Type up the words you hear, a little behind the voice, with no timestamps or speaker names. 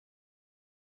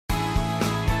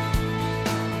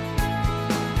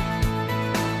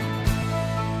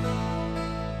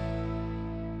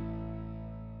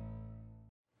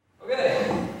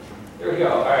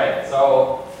go. All right,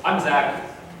 so I'm Zach,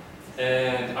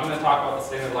 and I'm going to talk about the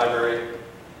standard library,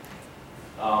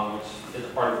 which is a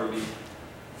part of Ruby.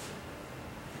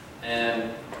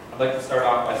 And I'd like to start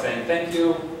off by saying thank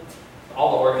you to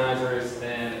all the organizers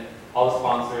and all the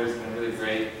sponsors. It's been really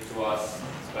great to us,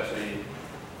 especially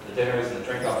the dinners and the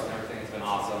drink-ups and everything. It's been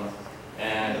awesome.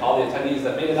 And all the attendees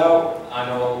that made it out. I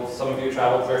know some of you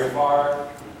traveled very far,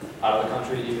 out of the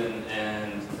country even,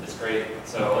 and it's great.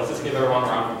 So let's just give everyone a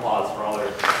round of applause for all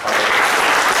their hard work.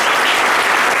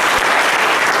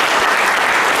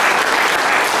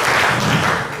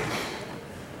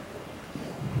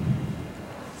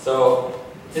 So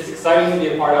it's exciting to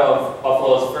be a part of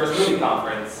Buffalo's first Ruby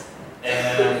conference,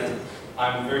 and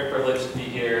I'm very privileged to be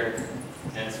here,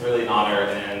 and it's really an honor.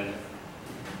 And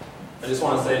I just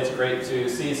want to say it's great to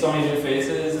see so many new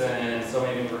faces and so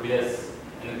many new Rubyists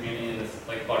in the community in this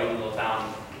like budding little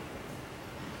town.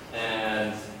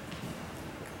 And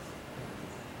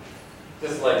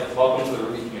just like welcome to the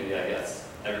Ruby community, I guess,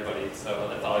 everybody. So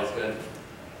that's always good.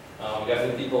 We got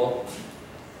new people.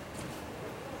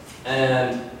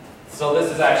 And so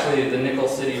this is actually the Nickel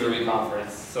City Ruby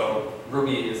Conference. So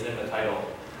Ruby is in the title,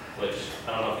 which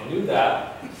I don't know if you knew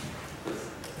that.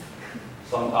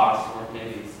 Some talks were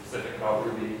maybe specific about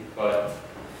Ruby, but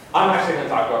I'm actually going to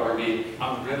talk about Ruby.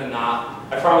 I'm going to not,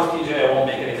 I promise PJ I won't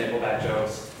make any Nickelback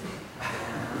jokes.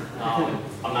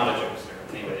 I'm not a jokester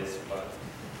anyways, but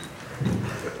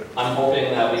I'm hoping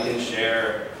that we can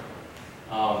share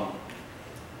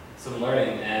some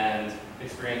learning and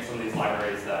experience some of these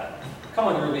libraries that come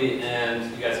with Ruby, and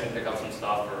you guys can pick up some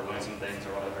stuff or learn some things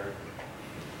or whatever.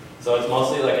 So it's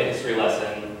mostly like a history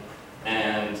lesson,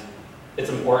 and it's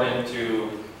important to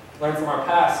learn from our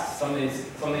past. Some of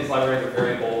these libraries are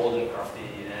very old and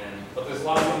crufty, but there's a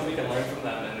lot of things we can learn from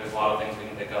them, and there's a lot of things we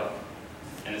can pick up.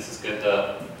 And it's just good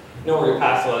to know where your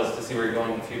past was to see where you're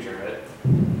going in the future, right?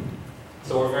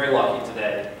 So we're very lucky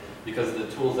today because the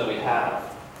tools that we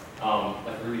have,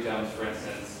 like Ruby Gems, for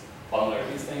instance, Bundler,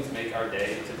 these things make our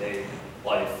day-to-day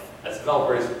life as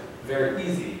developers very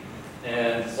easy.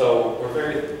 And so we're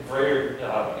very,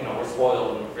 we're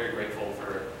spoiled and we're very grateful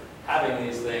for having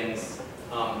these things.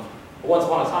 But once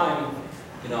upon a time,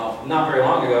 not very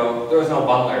long ago, there was no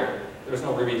Bundler, there was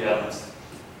no Ruby Gems.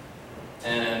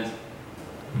 And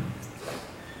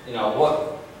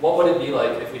what would it be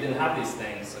like if we didn't have these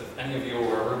things? If any of you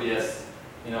were Rubyists,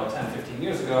 10, 15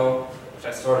 years ago, which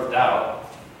I sort of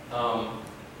doubt,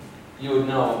 you would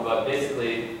know. But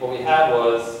basically, what we had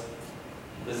was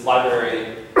this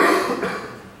library.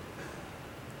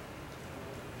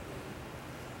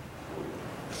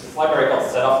 This library called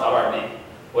setup.rb,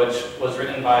 which was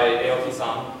written by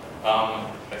Aoki-san,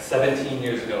 like 17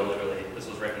 years ago, literally, this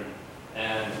was written.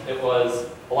 And it was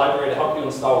a library to help you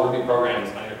install Ruby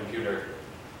programs on your computer.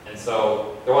 And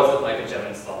so there wasn't like a gem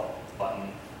install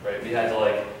button, right? We had to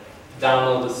like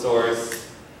download the source,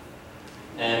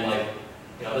 and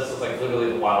this was like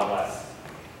literally the Wild West.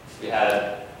 We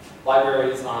had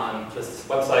libraries on this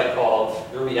website called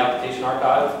Ruby Application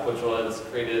Archive, which was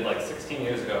created like 16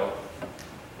 years ago,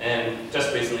 and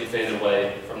just recently faded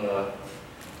away from the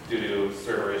due to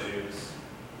server issues.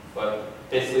 But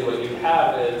basically what you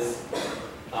have is,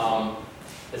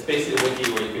 it's basically a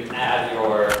wiki where you can add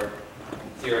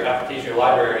your application, your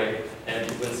library, and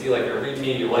you can see like your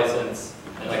README, your license,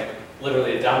 and like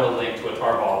literally a download link to a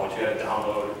tarball, which you had to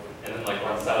download and then like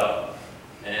run setup.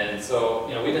 And so,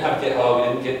 we didn't have GitHub, we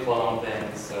didn't git clone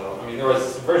things. So, there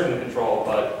was version control,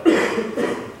 but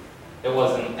it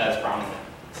wasn't as prominent,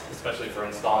 especially for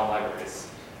installing libraries.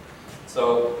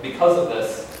 So because of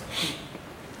this,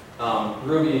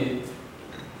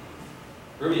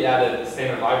 Ruby added a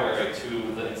standard library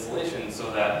to the installation so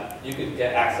that you could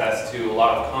get access to a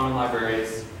lot of common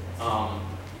libraries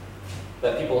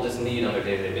that people just need on their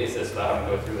day-to-day basis without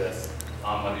having to go through this,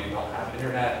 whether you don't have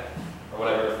internet or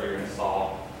whatever for your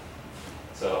install.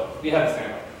 So we have the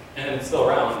standard library, and it's still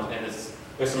around, and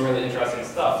there's some really interesting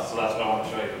stuff, so that's what I want to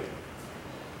show you.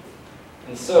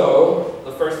 And so,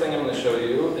 the first thing I'm going to show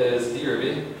you is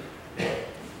druby.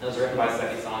 It was written by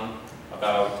Seki-san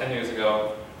about 10 years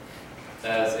ago.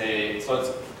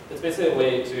 So it's basically a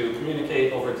way to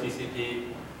communicate over TCP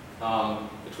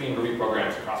between Ruby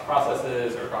programs across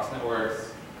processes or across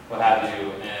networks, what have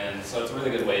you. And so it's a really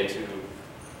good way to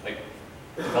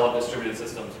develop distributed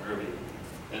systems in Ruby.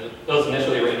 And it was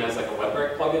initially written as like a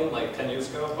WebRec plugin like 10 years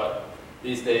ago, but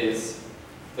these days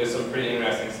there's some pretty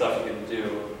interesting stuff you can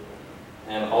do.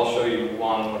 And I'll show you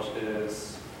one, which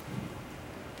is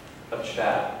a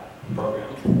chat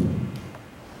program.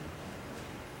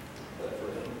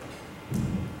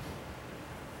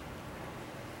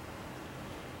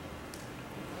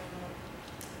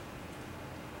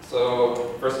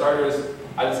 for starters,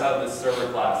 I just have this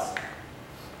server class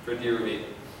for DRuby.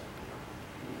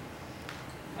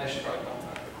 I should probably bump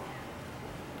that.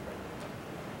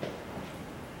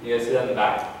 You guys see that in the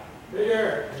back?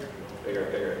 Bigger. Bigger,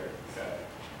 bigger. Okay.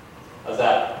 How's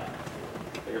that?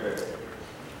 Bigger, bigger.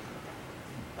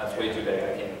 That's way too big.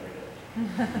 I can't even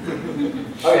read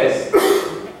it. Okay.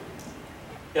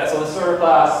 Yeah, so the server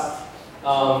class,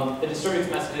 it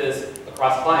distributes messages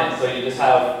across clients. So you just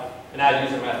have an add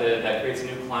user method that creates a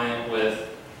new client with,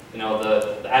 you know,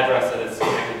 the address that it's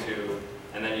connected to,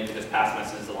 and then you can just pass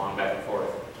messages along back and forth.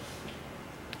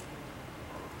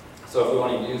 So if we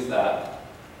want to use that,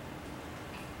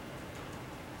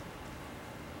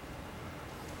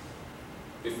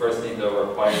 we first need to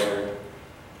require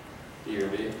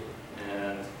DRuby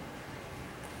and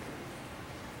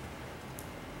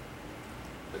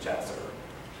the chat server.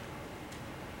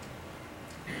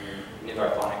 We need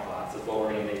our client class. That's what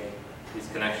we're going to make these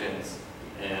connections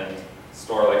and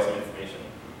store like some information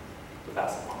to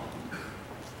pass along.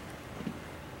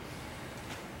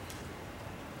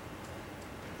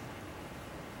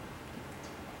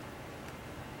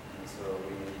 And so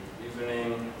we need the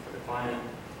username for the client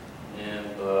and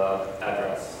the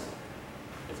address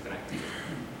it's connected to.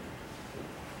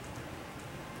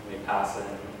 We pass in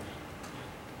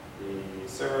the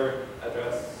server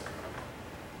address,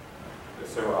 the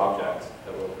server object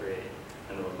that we'll create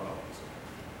in the remote.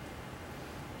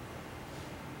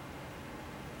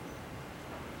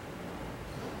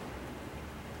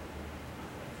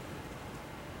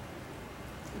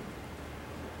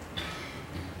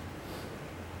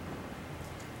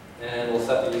 And we'll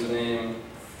set the username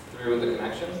through the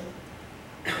connection,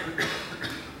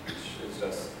 which is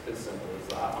just as simple as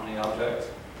that on the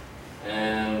object.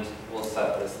 And we'll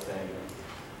set this thing,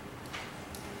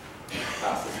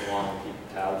 pass this along, and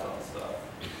keep tabs on stuff.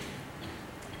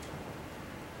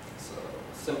 So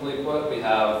simply put, we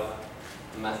have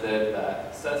a method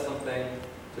that says something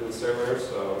to the server,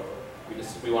 so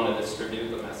we want to distribute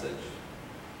the message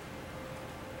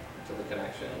to the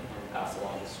connection and pass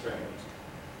along the strings.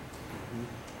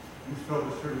 You still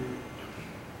distribute.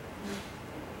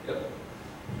 Yep.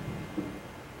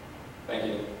 Thank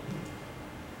you.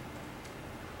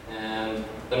 And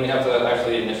then we have to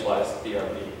actually initialize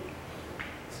DRB.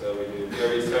 So we do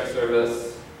DRB spec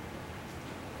service,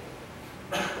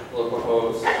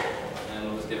 localhost, and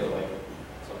we'll just give it like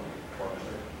some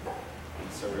parameter,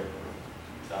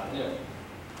 server.new.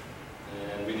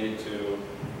 And we need to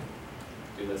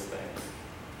do this thing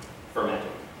for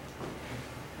magic.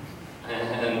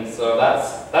 And so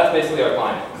that's basically our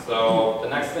client. So the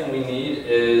next thing we need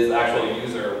is the actual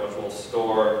user, which will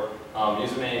store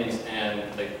usernames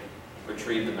and like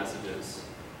retrieve the messages.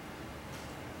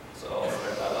 So I'll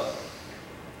start that up.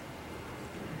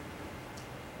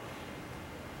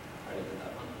 I already did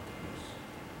that one.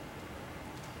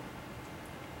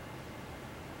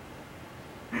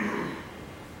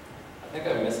 I think I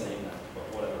misnamed that, but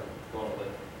whatever. Go with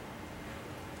it.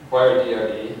 Require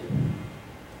DRD.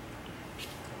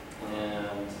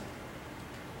 And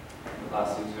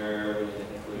class user, we need to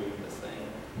include this thing.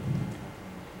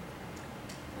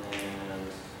 And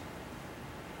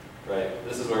right,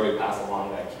 this is where we pass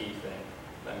along that key thing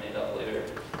that I made up later.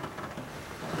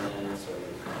 And so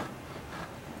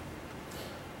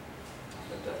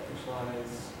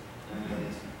initialize,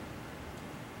 and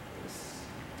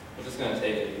we're just going to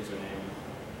take a username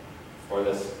for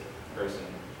this person.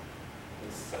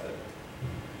 Let's set it.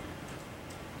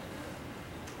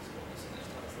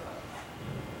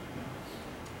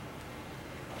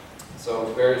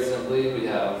 So very simply, we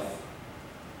have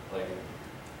like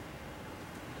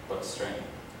a string.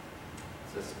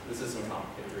 This is some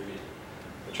complicated Ruby.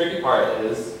 The tricky part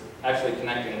is actually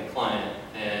connecting the client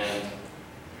and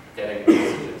getting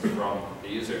messages from the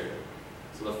user.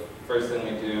 So the first thing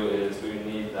we do is we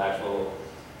need the actual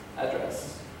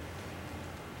address.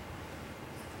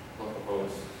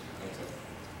 Localhost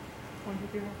 1, 2,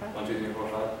 3, 4, 5. 1, 2, 3, 4,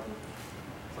 5.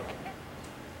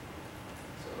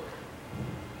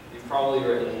 You've probably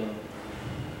written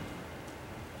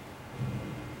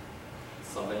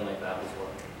something like that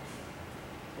before,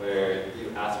 where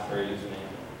you ask for a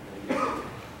username and you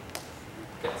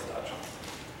get gets.chomp,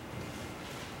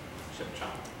 ship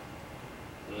chomp.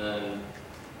 And then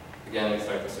again we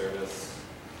start the service.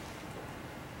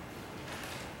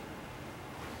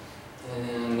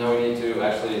 And now we need to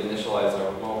actually initialize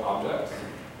our remote object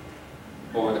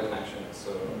over the connection.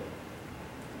 So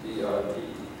DRD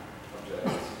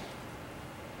object.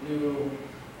 New,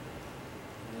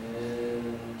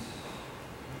 and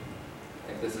I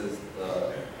think this is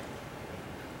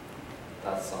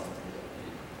that's something that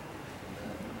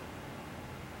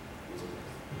we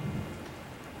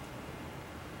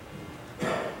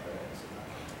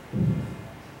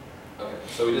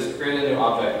So we just create a new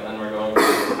object, and then we're going to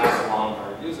pass along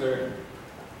our user.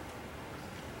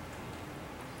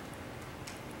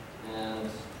 And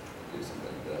we'll do something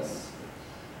like this.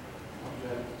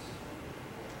 Object.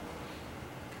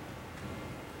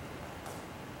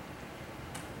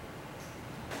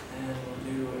 And we'll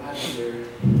do add user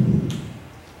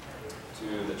to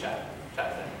the chat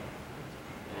thing.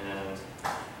 And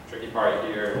tricky part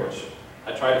here, which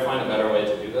I tried to find a better way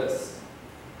to do this.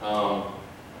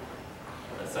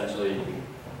 Essentially,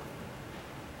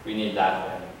 we need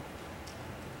that thing,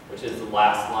 which is the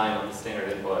last line of the standard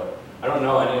input. I don't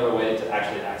know any other way to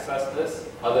actually access this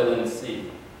other than C,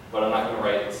 but I'm not going to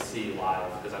write C live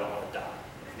because I don't want to die.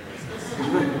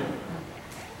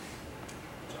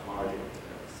 Which I'm already doing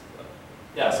this, but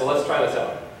yeah, so let's try this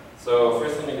out. So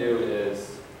first thing we do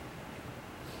is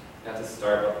you have to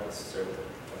start up this server.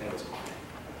 I think it's called.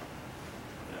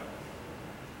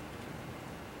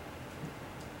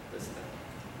 This thing.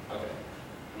 Okay.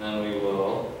 And then we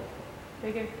will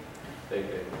Bigger. big.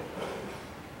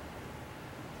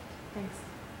 Thanks.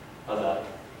 How's that?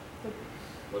 Good.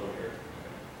 A little weird. Okay.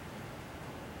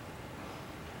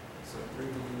 So 3.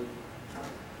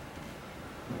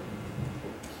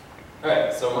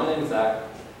 Alright, so my name is Zach.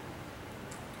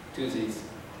 2 Z's.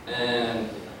 And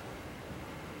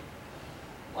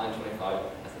line 25, I think.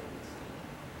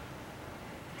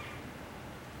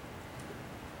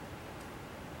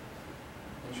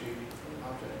 Entry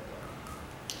object.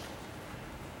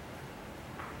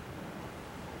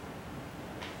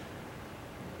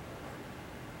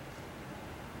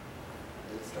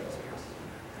 It starts here.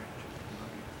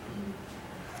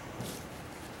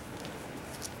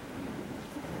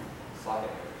 Socket.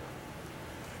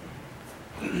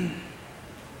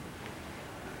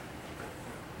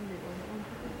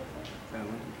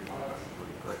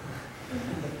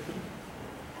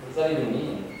 What does that even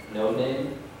mean? Node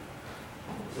name?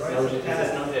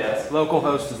 Node.js.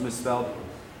 Localhost is misspelled.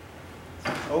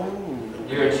 Oh.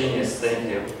 You're a genius, thank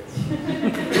you.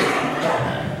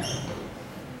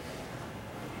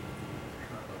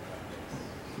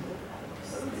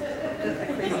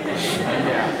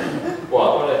 Yeah.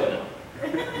 What do I know?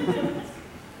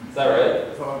 Is that right?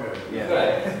 It's all good. Yeah.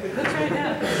 Okay. Let's try it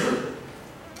out.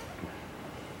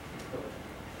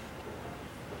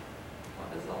 What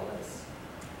is all this?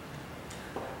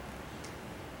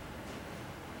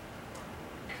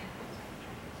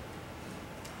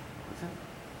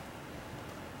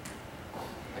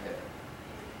 Okay.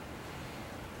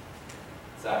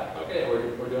 Zach, okay,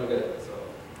 we're doing good. So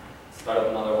start up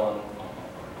another one.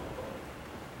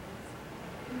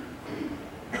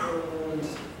 And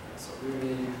so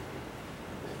Ruby.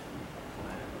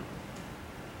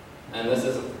 And this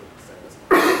is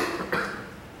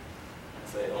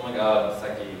say, oh my God,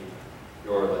 Seki,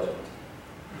 you're a legend.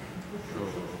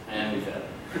 And we fed.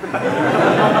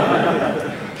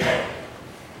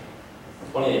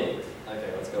 28.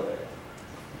 Okay, let's go there.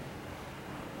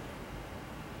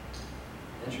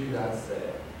 Entry.say.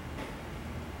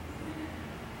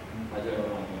 Am I doing it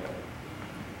wrong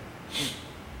here?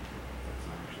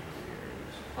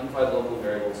 Undefined local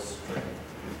variable string.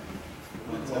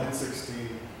 Line 16.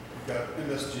 You've got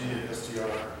MSG and STR.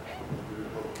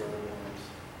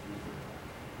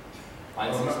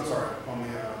 Line Oh, no, 16. sorry. On the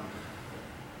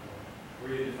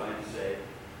Were you defined to say?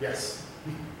 yes.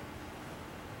 And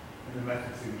the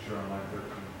method signature on line 13.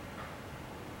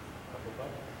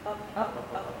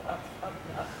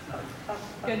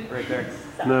 Good. Right there.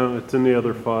 No, it's in the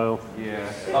other file.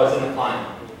 Yeah. Oh, it's in the client.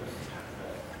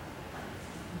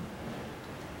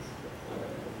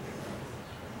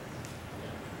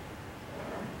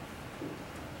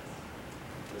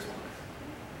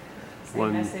 Say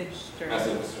One- message string.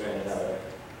 Message string, yeah, right.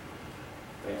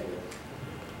 Thank you.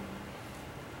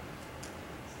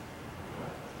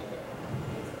 Okay.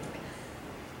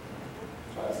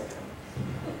 Try this again.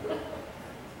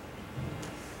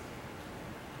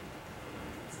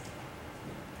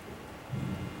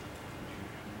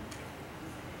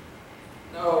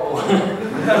 No.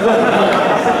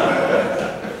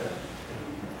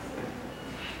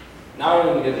 Now I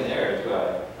don't even get an error, do I?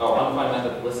 Oh, undefined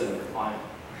method listen for client.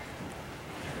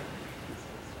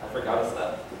 I forgot a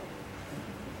step.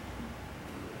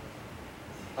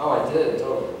 Oh, I did,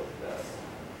 totally. Yes.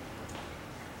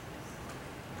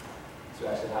 So we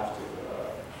actually have to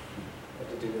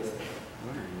do this thing.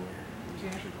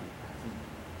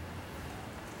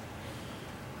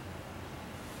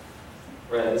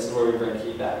 Right, this is where we bring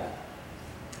key back.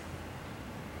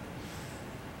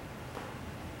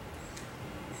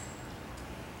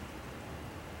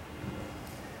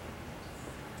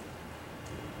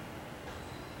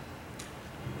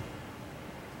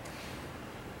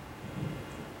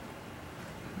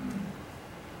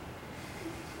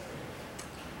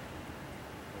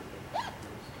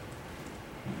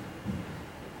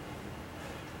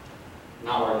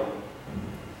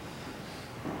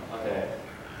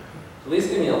 least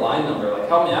give me a line number, like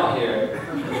help me out here.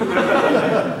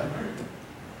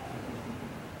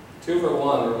 2 for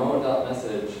 1,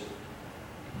 remote.message.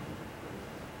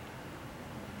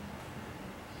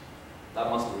 That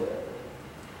must be it.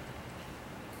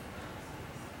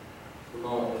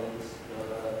 Remote is the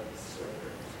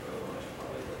server, so I should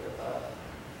probably look at that.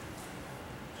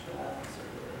 Chat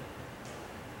server.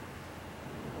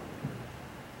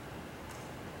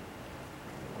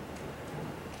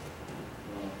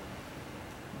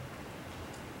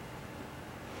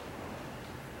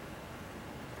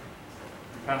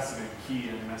 Passing a key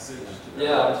and message to the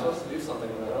Yeah, I'm supposed to do something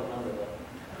with it. I don't remember that.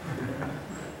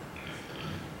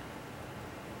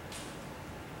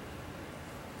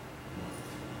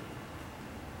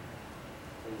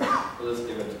 Let's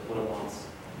give it what it wants.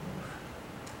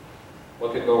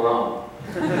 What could go wrong?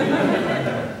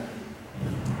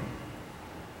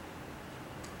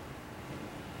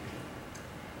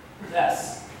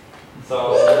 Yes. So,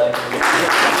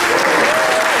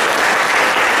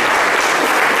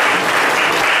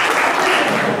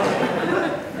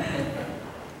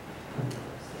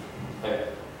 okay.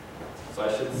 So I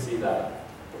should see that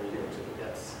over here too.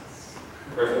 Yes.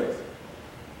 Perfect.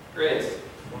 Great.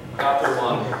 Got through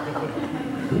one.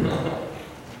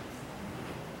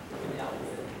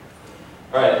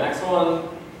 All right, next one.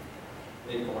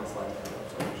 Maybe pull my slides back up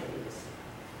so I can show you this.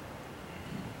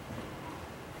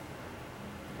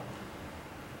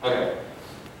 Okay.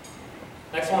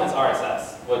 Next one is RSS,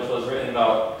 which was written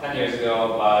about 10 years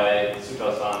ago by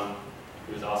Suto-san,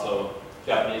 who's also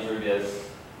Japanese Rubyist,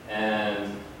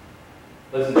 and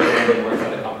lives in Japan and works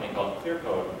at a company called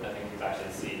ClearCode. I think he's actually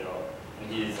the CEO. And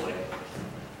he's like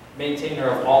maintainer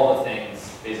of all the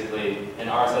things, basically, and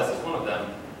RSS is one of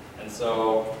them. And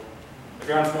so, if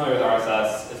you're unfamiliar with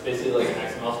RSS, it's basically like an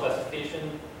XML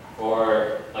specification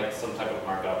or like some type of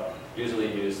markup,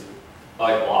 usually used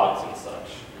by like blogs and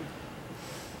such.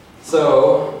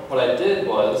 So, what I did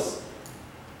was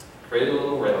create a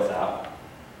little Rails app,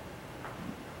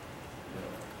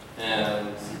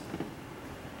 and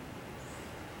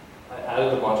I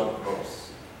added a bunch of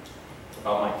posts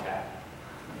about my cat,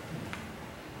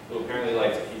 who apparently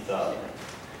likes pizza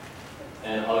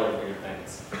and other weird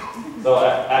things. So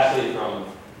Ashley from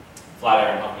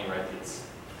Flatiron helped me write these,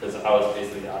 because I was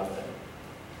basically out of it.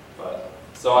 But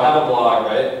so I have a blog,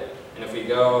 right? And if we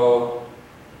go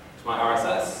to my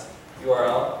RSS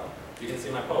URL, you can see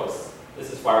my posts.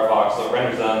 This is Firefox, so it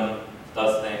renders them,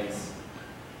 does things.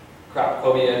 Crap,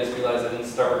 Kobe, I just realized I didn't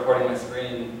start recording my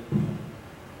screen.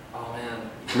 Oh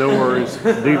man. No worries.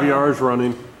 DVR is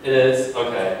running. It is?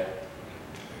 Okay.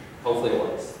 Hopefully it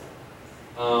works.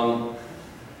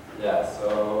 Yeah,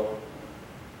 so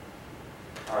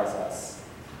RSS.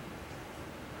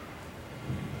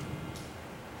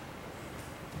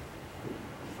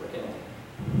 Freaking.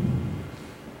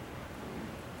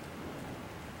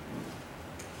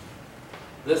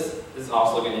 This is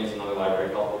also going to use another library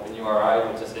called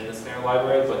OpenURI, which is in the standard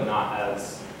library, but not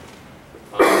as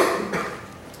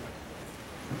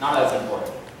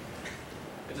important.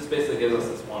 It just basically gives us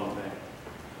this one thing.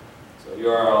 So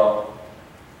URL,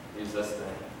 use this thing.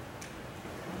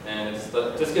 And it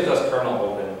just gives us kernel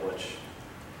open, which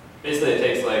basically it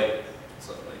takes like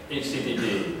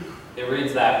HTTP. It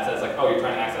reads that and says like, oh, you're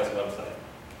trying to access a website.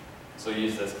 So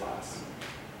use this class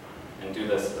and do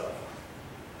this stuff.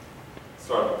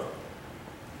 Sort of.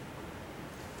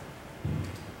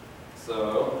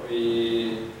 So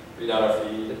we read out our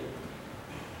feed.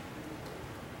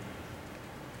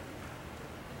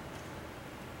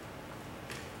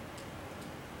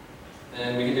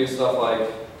 And we can do stuff like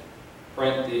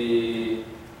print the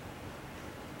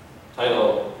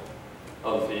title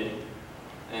of the feed,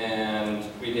 and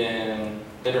we can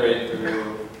iterate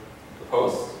through the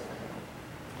posts.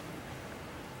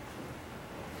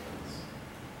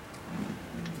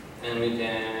 And we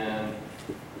can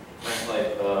print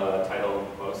like the title of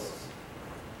the post.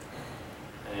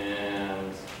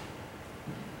 And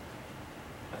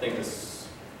I think this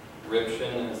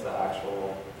description is the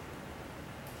actual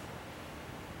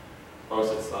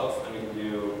post itself, and we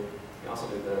can also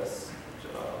do this,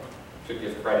 which should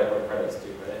give credit where credit's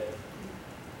due, right?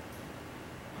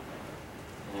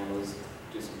 And let's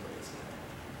do some breaks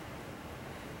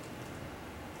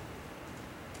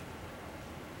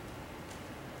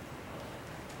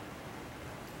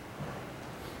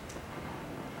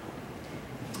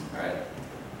now. All right.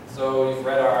 So we've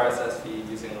read our RSS feed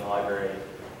using the library,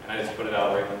 and I just put it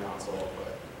out right in the console.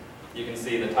 But you can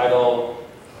see the title,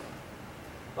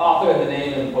 the author, the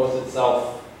name, and the post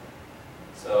itself.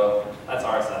 So that's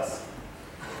RSS.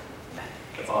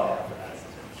 That's all I have for that.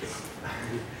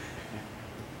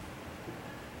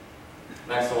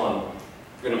 Next one.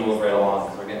 we're going to move right along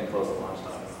because we're getting close to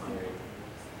lunchtime. I'm hungry.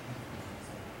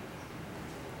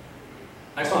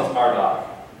 Next one's RDoc.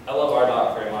 I love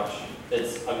RDoc very much.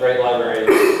 It's a great library,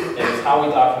 and it's how we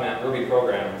document Ruby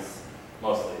programs,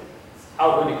 mostly. It's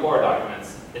how Ruby core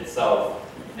documents itself,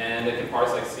 and it can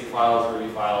parse like C files,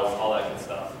 Ruby files, all that good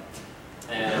stuff.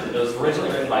 And it was originally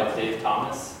written by Dave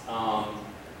Thomas,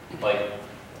 like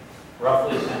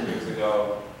roughly 10 years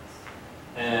ago.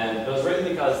 And it was written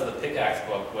because of the Pickaxe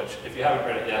book, which if you haven't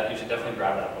read it yet, you should definitely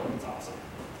grab that book, it's awesome.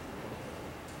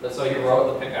 But so he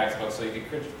wrote the Pickaxe book so you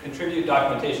could contribute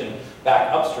documentation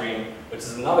back upstream, which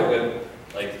is another good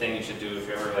thing you should do if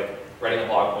you're ever writing a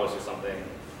blog post or something.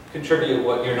 Contribute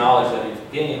what your knowledge that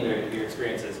you've gained or your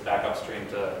experiences back upstream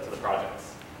to the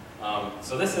projects.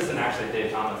 So this isn't actually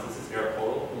Dave Thomas, this is Eric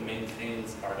Hodel, who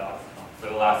maintains RDoc for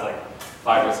the last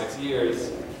 5 or 6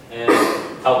 years and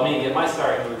helped me get my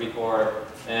start in Ruby core.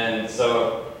 And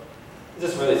so he's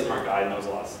just a really smart guy, knows a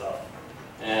lot of stuff,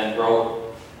 and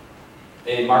wrote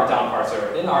a markdown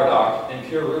parser in RDoc in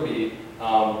pure Ruby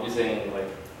using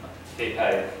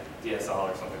KPEG DSL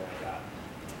or something like that.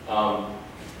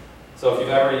 So if you've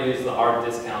ever used the R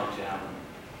discount gem,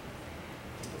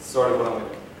 it's sort of what I'm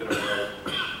going to write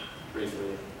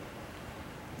briefly.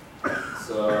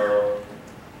 So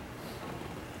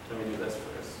let me do this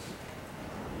first.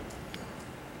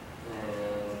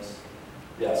 And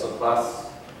yeah, so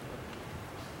class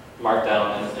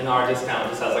markdown, and R discount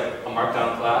just has a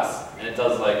markdown class, and it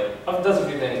does a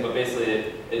few things, but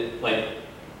basically it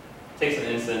takes an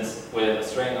instance with a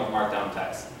string of markdown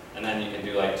text, and then you can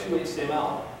do 2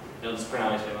 HTML. It'll just print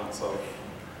out HTML, so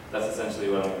that's essentially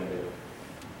what I'm going to do.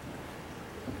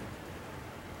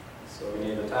 So we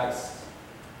need the text,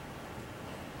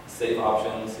 save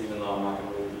options, even though I'm not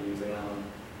going to really be using them,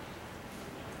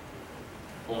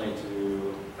 only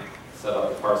to set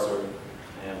up the parser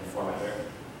and formatter,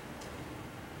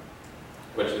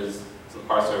 which is, so the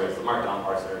parser is the markdown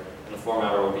parser, and the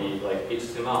formatter will be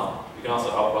HTML. You can also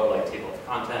output table of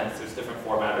contents. There's different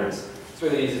formatters. It's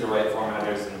really easy to write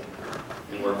formatters and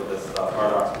work with this stuff.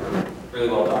 RDoc's really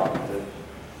well documented.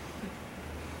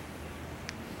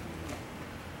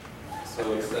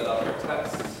 So we set up our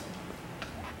text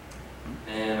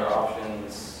and our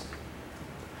options,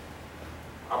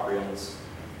 operands.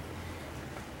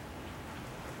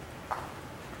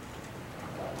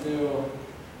 New,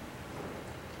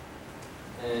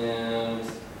 and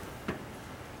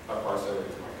our parser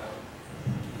is markdown.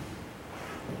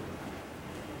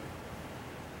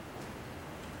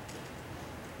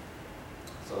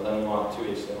 So then we want 2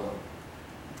 HTML.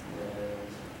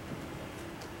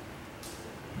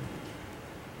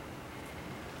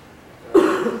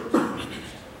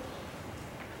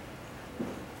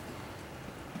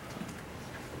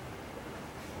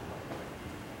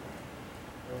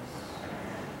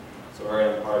 So we're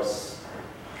going to parse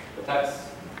the text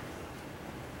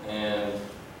and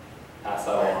pass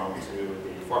that along to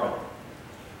the format.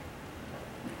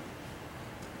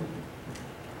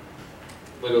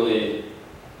 Literally,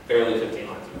 barely 15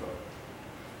 lines of code.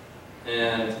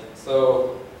 And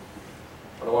so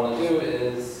what I want to do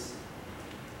is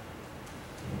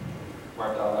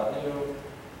mark out that new,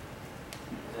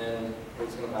 and we're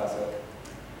just going to pass it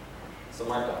some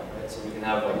markdown, right? So we can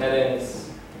have headings,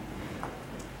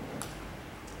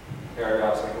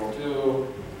 paragraphs equal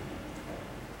to,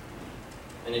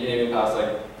 and you can even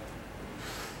pass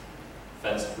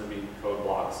fenced Ruby code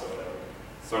blocks or whatever,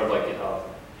 sort of like GitHub.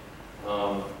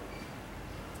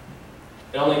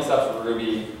 It only accepts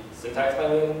Ruby syntax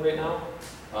typing right now.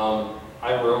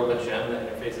 I wrote a gem that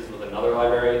interfaces with another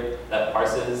library that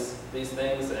parses these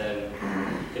things and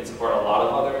can support a lot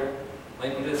of other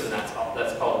languages, and that's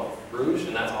called Rouge,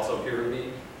 and that's also pure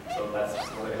Ruby. So that's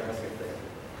another interesting thing.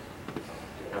 You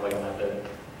can have a method.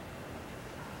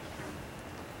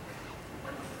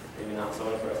 Maybe not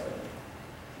so interesting.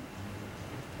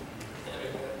 Yeah,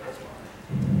 maybe that's why.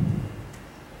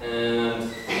 And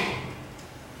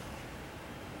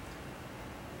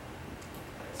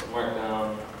so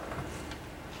markdown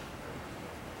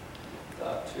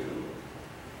dot to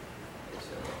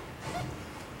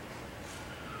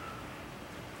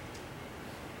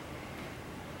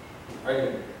are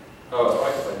you? Oh, so I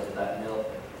could did that nil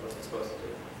thing. What's it supposed to do?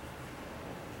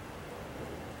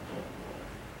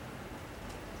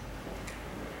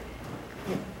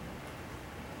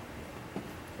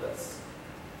 Let's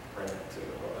bring it to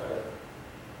whatever.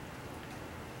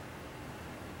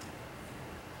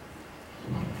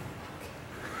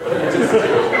 What did I just do?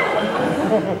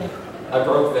 I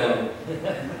broke them.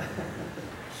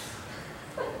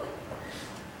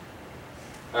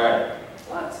 All right.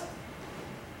 What?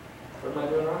 What am I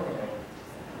doing wrong here?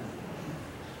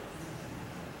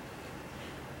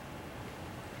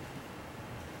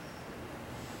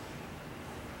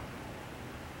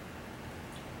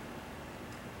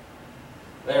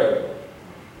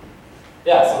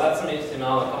 yeah, so that's some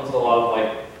HTML. It comes with a lot of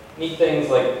like neat things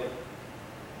like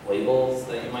labels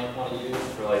that you might want to use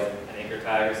for like an anchor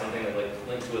tag or something that like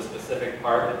links to a specific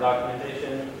part of the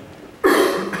documentation.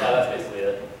 Yeah, that's basically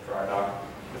it for our doc.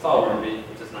 It's all Ruby,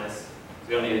 which is nice.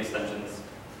 We don't need extensions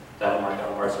to have a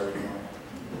markdown parser anymore.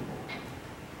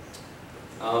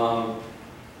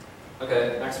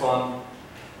 Okay, next one.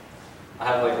 I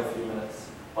have like a few minutes.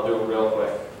 I'll do it real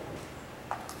quick.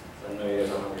 I know you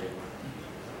guys are hungry.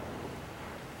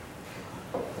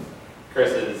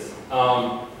 Curses.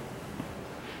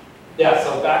 Yeah,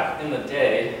 so back in the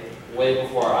day, way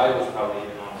before I was probably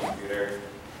even on a computer,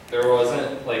 there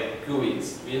wasn't like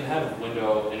GUIs. We didn't have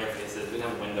window interfaces. We didn't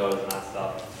have Windows and that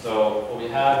stuff. So what we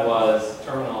had was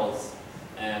terminals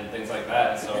and things like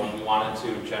that. So when we wanted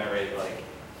to generate like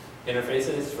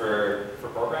interfaces for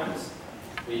programs,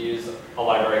 we used a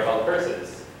library called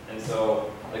Curses. And so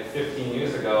like 15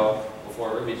 years ago,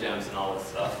 before Ruby gems and all this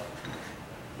stuff,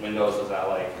 Windows was at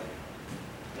like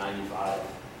 95,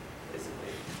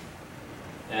 basically.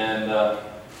 And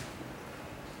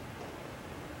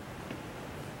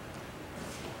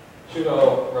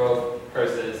Shudo wrote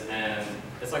Curses, and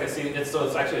it's like a C. So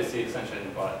it's actually a C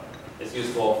extension, but it's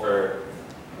useful for,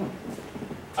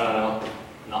 I don't know,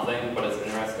 nothing, but it's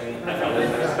interesting. I found it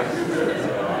interesting,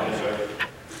 so I'm going to show you.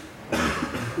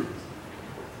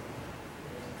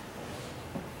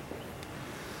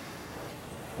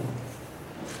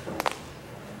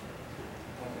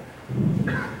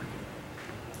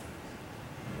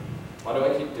 Why do I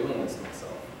keep doing this to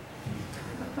myself?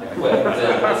 I quit.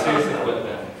 I seriously quit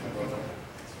then.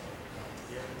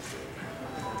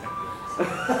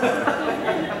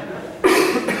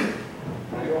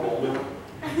 Can I go home now?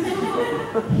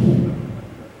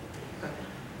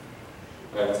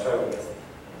 Okay, let's try with this.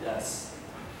 Yes.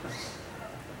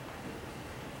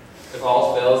 If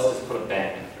all fails, just put a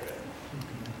bang after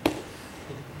it.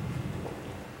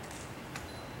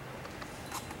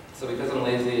 So because I'm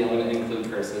lazy, I'm going to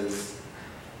include curses.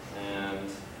 And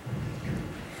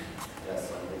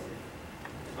yes, I'm lazy.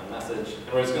 Here's my message.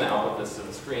 And we're just going to output this to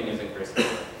the screen using curses.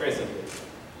 Very simply.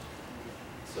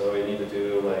 So we need to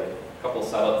do like a couple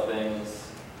setup things.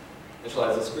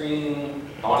 Initialize the screen.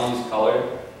 I want to use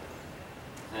color.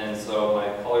 And so my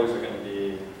colors are going to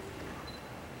be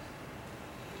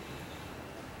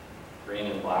green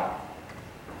and black.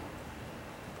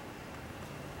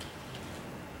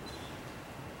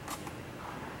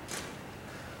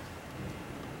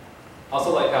 I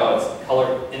also like how it's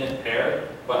colored in a pair,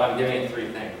 but I'm giving it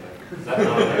 3 things. Like, is that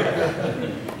not fair?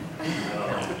 I don't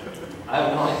know. I have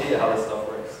no idea how this stuff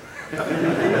works.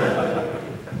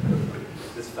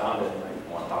 Just found it and I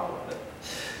want to talk about it.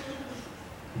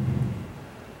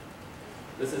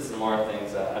 This is some more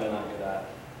things that I'm not good at.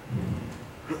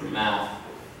 Math.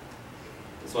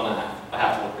 This one I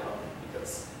have to look it up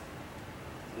because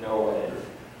no way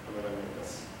I'm going to make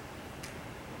this.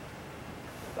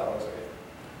 That looks great.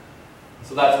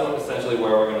 So that's what essentially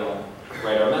where we're going to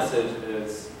write our message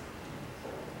is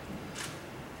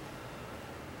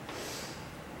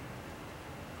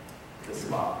this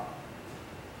spot.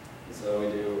 So we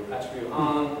do attribute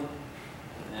on,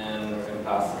 and we're going to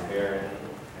pass the pair in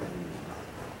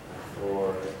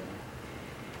for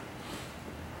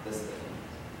this thing,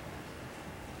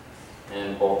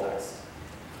 and bold text.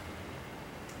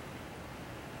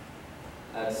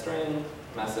 Add string,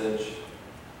 message,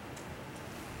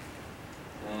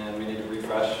 and we need to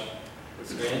refresh the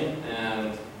screen,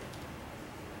 and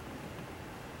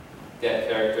get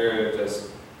character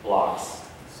just blocks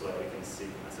so that we can see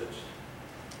the message.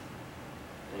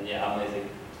 And yeah, I'm lazy.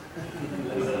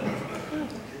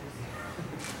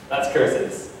 That's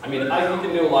curses. I mean, you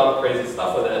can do a lot of crazy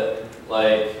stuff with it,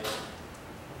 like,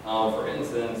 for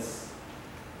instance,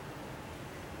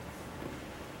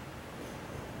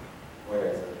 where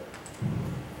is it?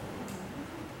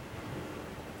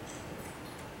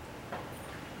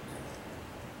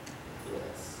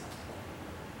 Yes.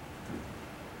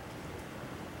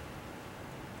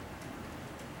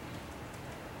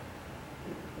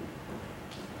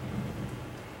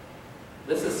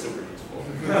 This is super useful.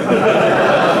 I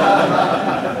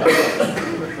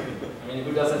mean,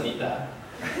 who doesn't need that?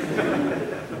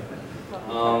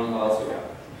 What else we got?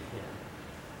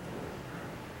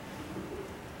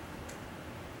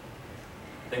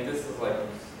 I think this is like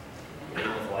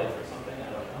Game of Life or something. I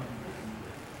don't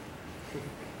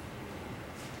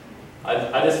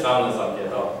know. I just found this on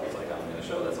GitHub. It's like, I'm going to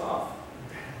show this off.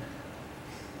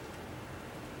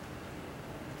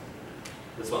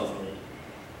 This one's neat.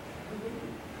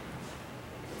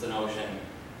 It's an ocean.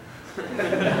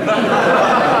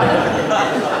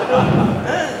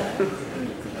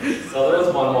 So there is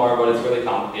one more, but it's really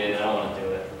complicated. I don't want to do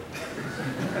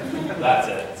That's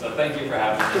it. So thank you for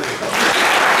having me.